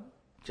Yeshua,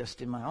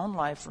 just in my own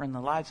life or in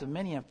the lives of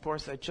many. Of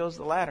course, I chose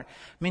the latter.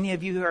 Many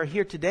of you who are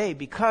here today,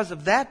 because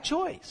of that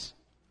choice,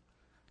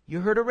 you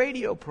heard a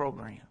radio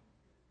program,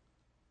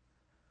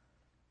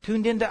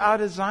 tuned into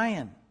Out of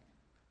Zion,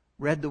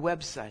 read the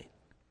website,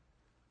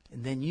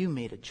 and then you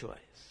made a choice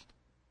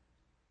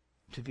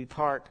to be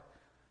part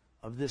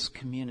of this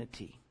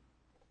community.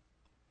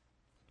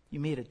 You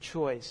made a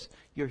choice.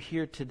 You're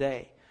here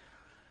today.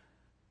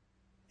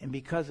 And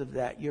because of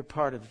that, you're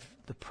part of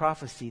the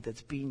prophecy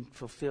that's being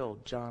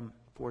fulfilled, John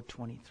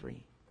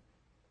 4:23.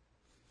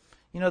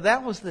 You know,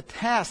 that was the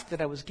task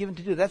that I was given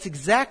to do. That's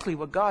exactly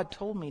what God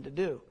told me to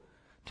do,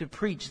 to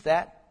preach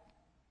that.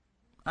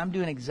 I'm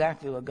doing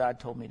exactly what God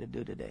told me to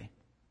do today.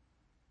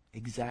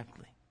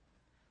 Exactly.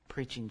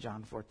 Preaching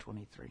John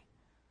 4:23.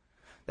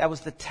 That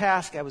was the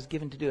task I was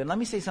given to do. And let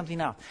me say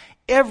something else.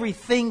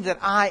 Everything that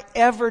I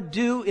ever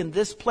do in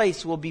this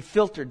place will be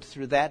filtered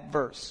through that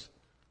verse.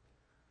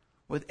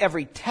 With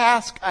every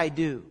task I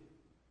do,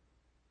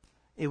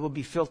 it will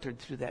be filtered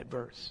through that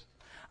verse.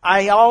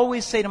 I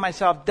always say to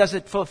myself, does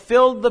it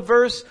fulfill the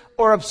verse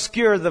or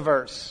obscure the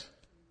verse?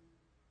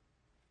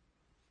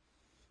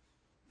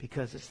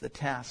 Because it's the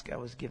task I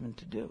was given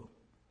to do.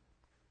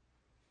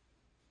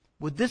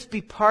 Would this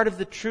be part of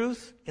the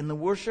truth in the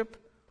worship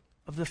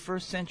of the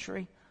first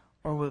century,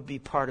 or will it be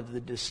part of the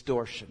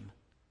distortion?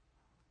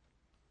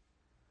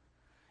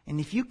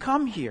 And if you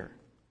come here,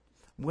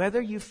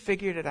 whether you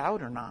figured it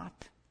out or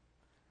not,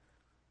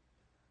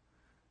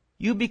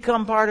 you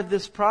become part of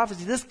this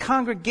prophecy. This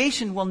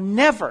congregation will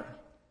never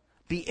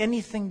be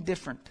anything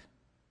different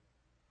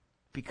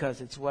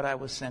because it's what I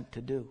was sent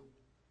to do.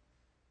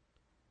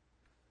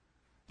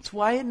 It's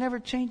why it never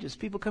changes.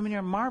 People come in here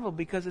and marvel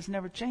because it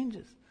never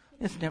changes.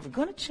 It's never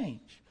going to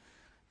change.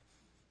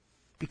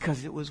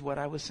 Because it was what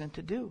I was sent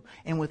to do.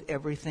 And with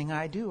everything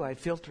I do, I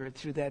filter it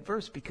through that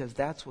verse because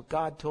that's what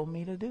God told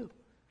me to do.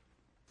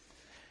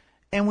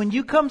 And when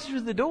you come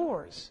through the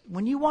doors,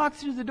 when you walk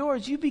through the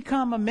doors, you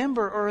become a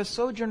member or a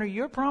sojourner.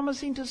 You're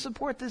promising to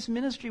support this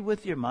ministry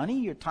with your money,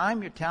 your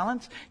time, your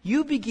talents.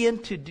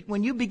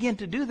 When you begin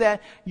to do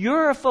that,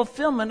 you're a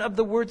fulfillment of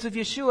the words of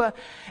Yeshua,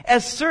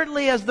 as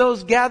certainly as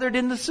those gathered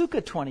in the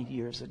Sukkah 20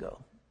 years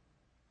ago.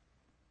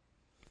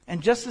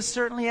 And just as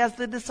certainly as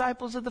the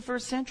disciples of the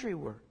first century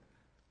were.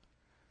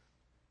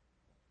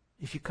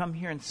 If you come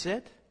here and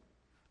sit,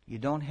 you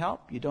don't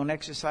help, you don't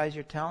exercise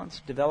your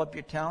talents, develop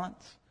your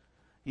talents,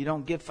 you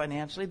don't give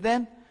financially,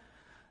 then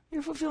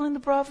you're fulfilling the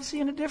prophecy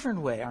in a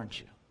different way, aren't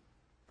you?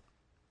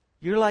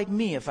 You're like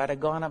me if I'd have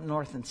gone up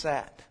north and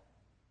sat.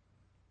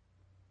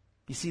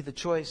 You see, the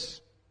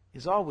choice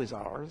is always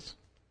ours.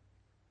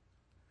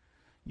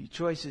 Your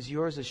choice is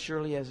yours as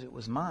surely as it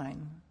was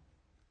mine.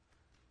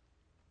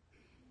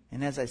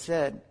 And as I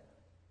said,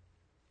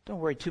 don't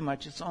worry too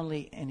much. It's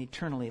only an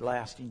eternally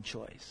lasting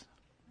choice.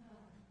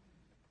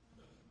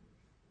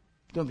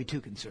 Don't be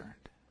too concerned.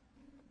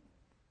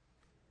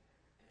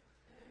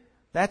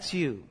 That's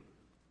you.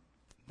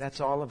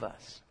 That's all of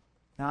us.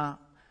 Now,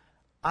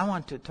 I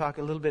want to talk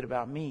a little bit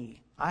about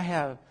me. I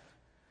have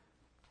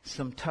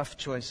some tough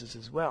choices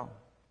as well.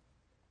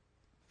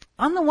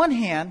 On the one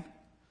hand,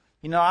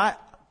 you know, I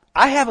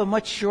have a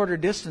much shorter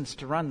distance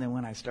to run than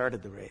when I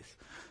started the race.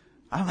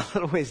 I'm a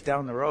little ways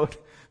down the road.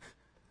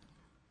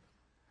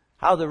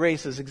 How the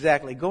race is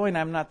exactly going,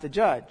 I'm not the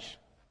judge.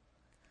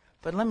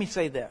 But let me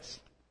say this.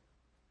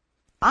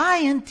 I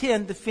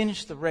intend to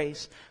finish the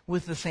race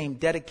with the same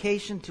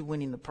dedication to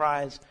winning the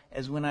prize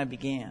as when I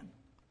began.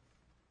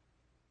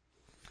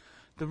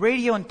 The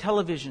radio and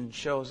television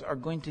shows are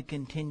going to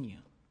continue.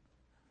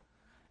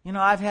 You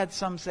know, I've had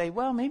some say,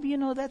 well, maybe,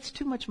 that's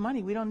too much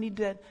money. We don't need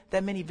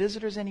that many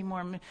visitors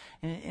anymore, and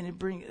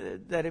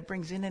it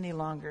brings in any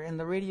longer. And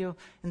the radio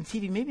and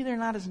TV, maybe they're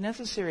not as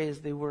necessary as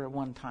they were at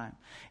one time.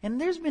 And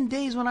there's been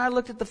days when I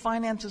looked at the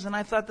finances and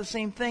I thought the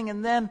same thing,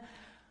 and then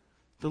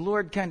the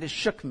Lord kind of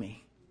shook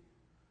me.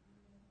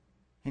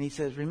 And He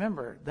says,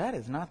 remember, that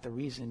is not the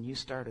reason you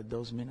started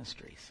those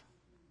ministries.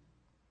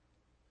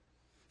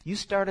 You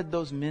started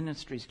those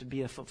ministries to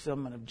be a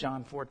fulfillment of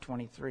John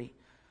 4:23.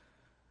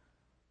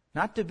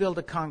 Not to build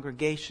a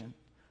congregation,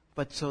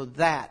 but so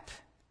that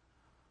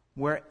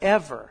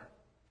wherever,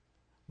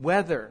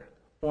 whether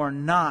or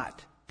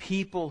not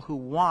people who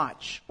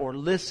watch or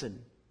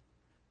listen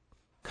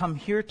come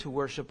here to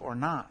worship or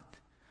not,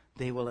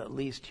 they will at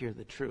least hear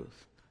the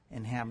truth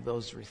and have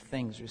those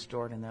things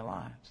restored in their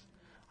lives.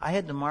 I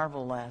had to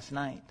marvel last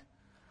night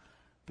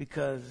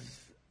because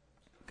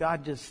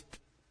God just,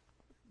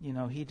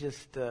 He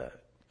just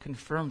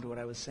confirmed what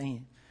I was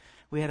saying.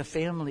 We had a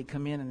family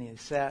come in and they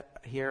sat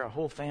here, a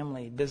whole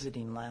family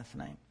visiting last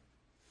night.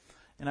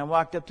 And I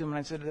walked up to him and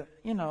I said,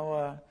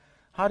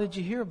 how did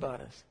you hear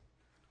about us?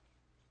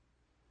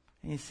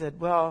 And he said,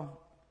 well,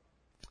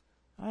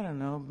 I don't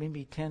know,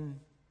 maybe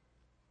 10,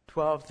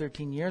 12,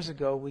 13 years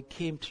ago, we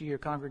came to your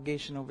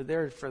congregation over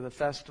there for the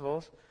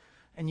festivals,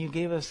 and you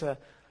gave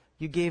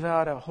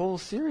out a whole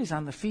series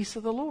on the feast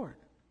of the Lord.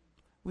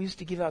 We used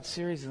to give out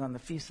series on the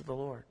feast of the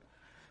Lord.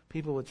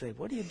 People would say,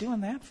 what are you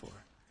doing that for?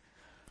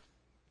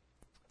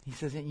 He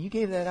says, and you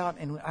gave that out,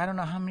 and I don't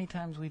know how many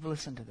times we've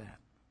listened to that.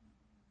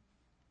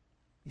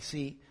 You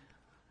see,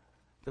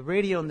 the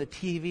radio and the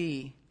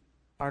TV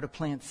are to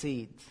plant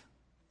seeds.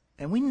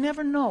 And we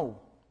never know.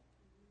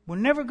 We're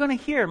never going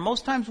to hear.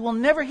 Most times we'll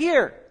never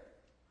hear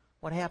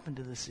what happened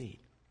to the seed.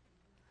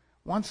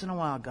 Once in a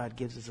while, God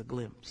gives us a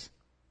glimpse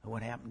of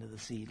what happened to the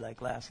seed,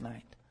 like last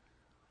night.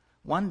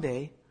 One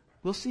day,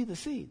 we'll see the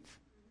seeds.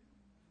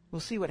 We'll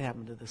see what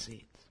happened to the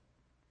seeds.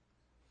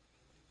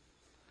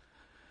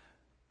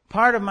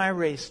 Part of my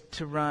race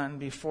to run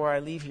before I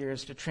leave here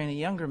is to train a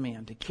younger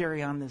man to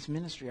carry on this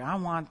ministry. I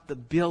want the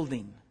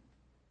building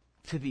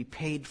to be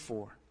paid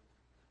for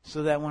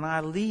so that when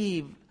I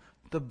leave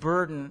the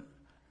burden,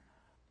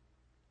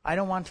 I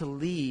don't want to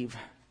leave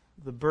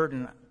the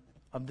burden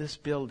of this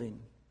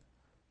building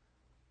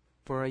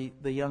for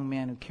the young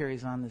man who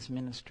carries on this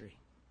ministry.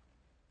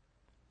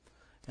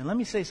 And let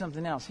me say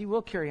something else. He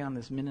will carry on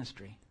this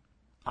ministry.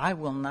 I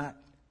will not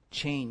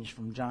change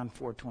from John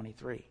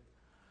 4:23.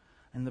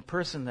 And the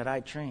person that I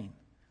train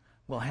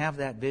will have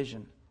that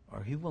vision,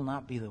 or he will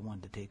not be the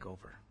one to take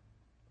over.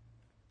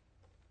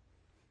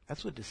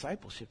 That's what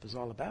discipleship is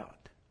all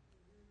about.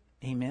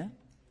 Amen?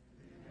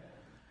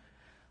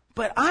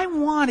 But I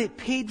want it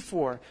paid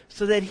for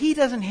so that he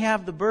doesn't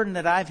have the burden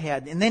that I've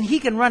had, and then he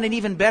can run an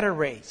even better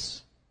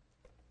race.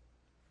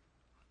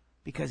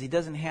 Because he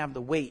doesn't have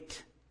the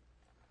weight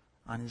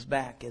on his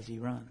back as he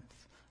runs.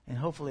 And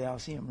hopefully I'll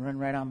see him run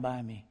right on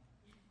by me.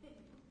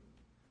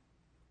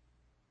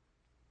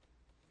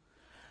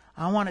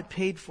 I want it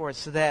paid for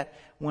so that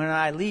when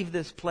I leave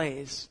this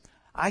place,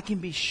 I can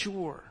be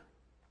sure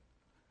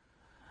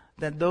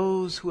that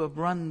those who have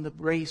run the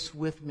race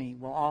with me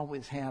will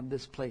always have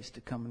this place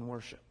to come and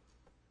worship.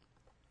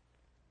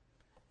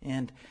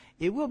 And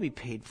it will be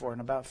paid for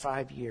in about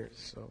 5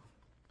 years, so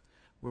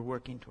we're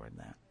working toward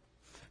that.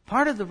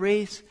 Part of the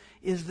race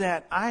is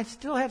that I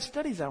still have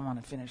studies I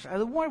want to finish.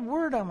 The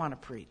word I want to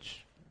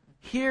preach,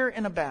 here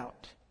and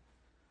about.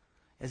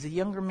 As a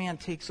younger man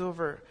takes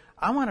over,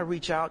 I want to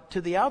reach out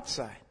to the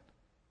outside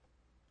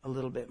a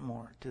little bit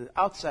more, to the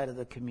outside of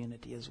the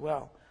community as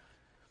well.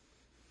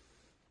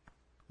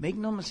 Make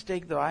no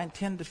mistake, though, I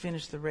intend to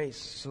finish the race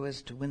so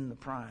as to win the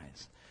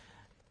prize.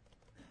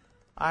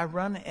 I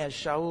run, as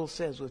Shaul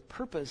says, with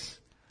purpose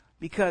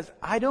because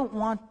I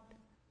want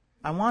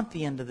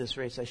the end of this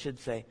race, I should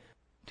say,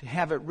 to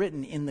have it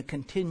written in the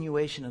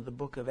continuation of the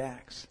book of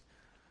Acts.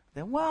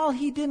 That while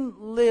he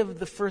didn't live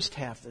the first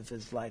half of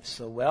his life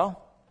so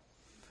well,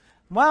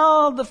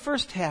 while the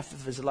first half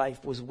of his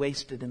life was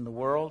wasted in the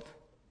world,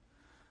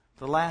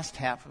 the last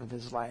half of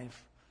his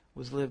life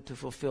was lived to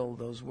fulfill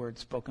those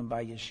words spoken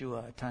by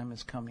Yeshua, a time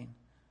is coming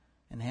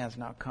and has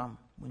now come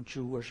when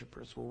true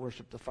worshipers will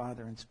worship the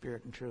Father in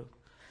spirit and truth.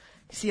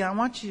 You see, I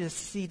want you to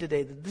see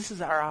today that this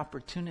is our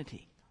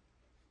opportunity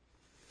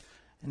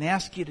and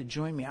ask you to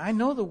join me. I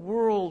know the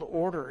world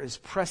order is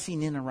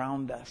pressing in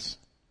around us,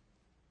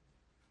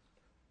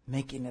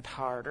 making it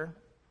harder.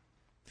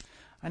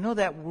 I know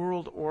that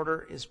world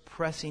order is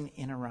pressing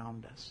in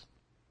around us.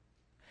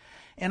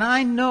 And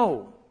I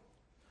know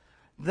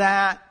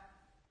that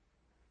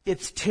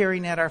it's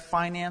tearing at our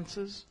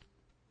finances.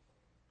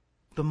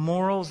 The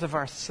morals of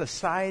our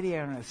society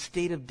are in a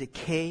state of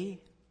decay.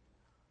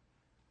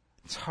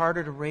 It's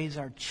harder to raise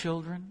our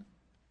children.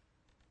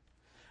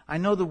 I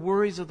know the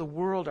worries of the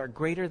world are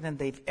greater than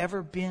they've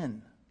ever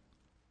been,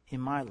 in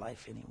my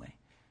life anyway.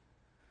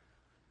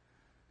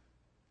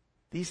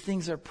 These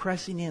things are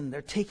pressing in.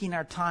 They're taking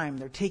our time.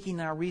 They're taking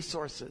our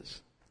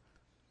resources.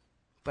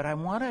 But I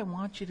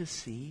want you to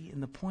see,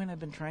 and the point I've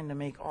been trying to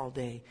make all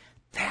day,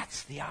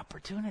 that's the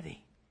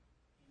opportunity.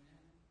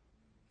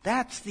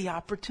 That's the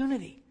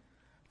opportunity.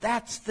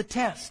 That's the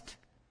test.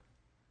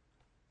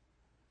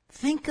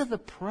 Think of the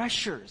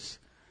pressures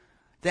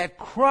that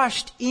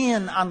crushed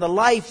in on the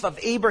life of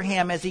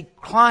Abraham as he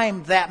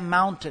climbed that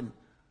mountain.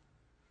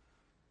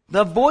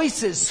 The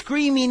voices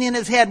screaming in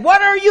his head,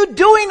 "What are you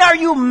doing? Are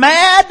you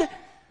mad?"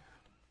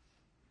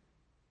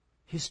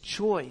 His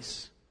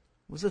choice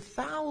was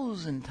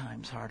 1,000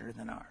 times harder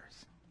than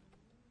ours.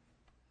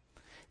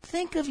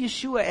 Think of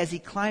Yeshua as he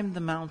climbed the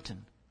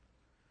mountain.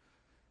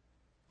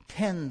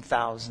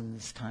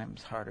 10,000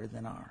 times harder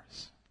than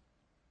ours.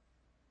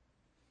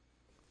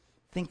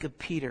 Think of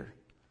Peter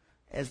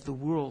as the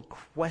world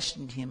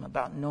questioned him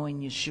about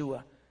knowing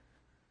Yeshua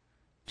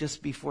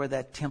just before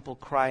that temple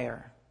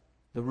crier,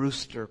 the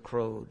rooster,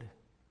 crowed.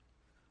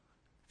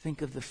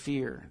 Think of the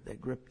fear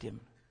that gripped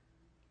him.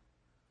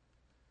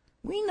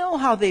 We know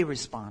how they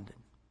responded.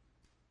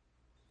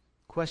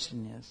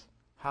 Question is,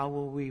 how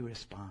will we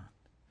respond?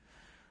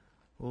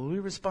 Will we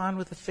respond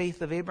with the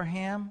faith of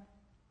Abraham?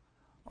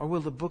 Or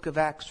will the book of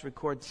Acts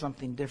record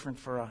something different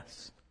for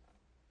us?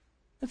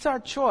 It's our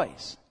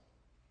choice.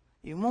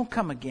 It won't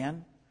come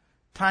again.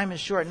 Time is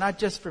short, not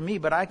just for me,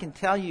 but I can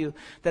tell you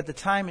that the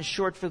time is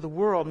short for the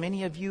world.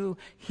 Many of you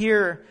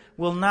here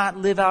will not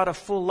live out a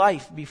full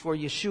life before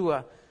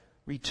Yeshua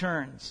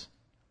returns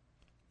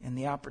and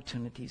the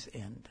opportunities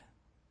end.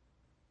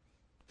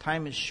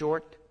 Time is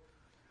short,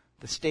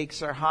 the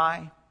stakes are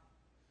high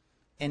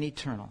and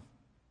eternal.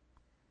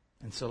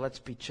 And so let's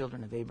be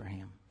children of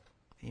Abraham.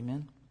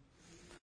 Amen.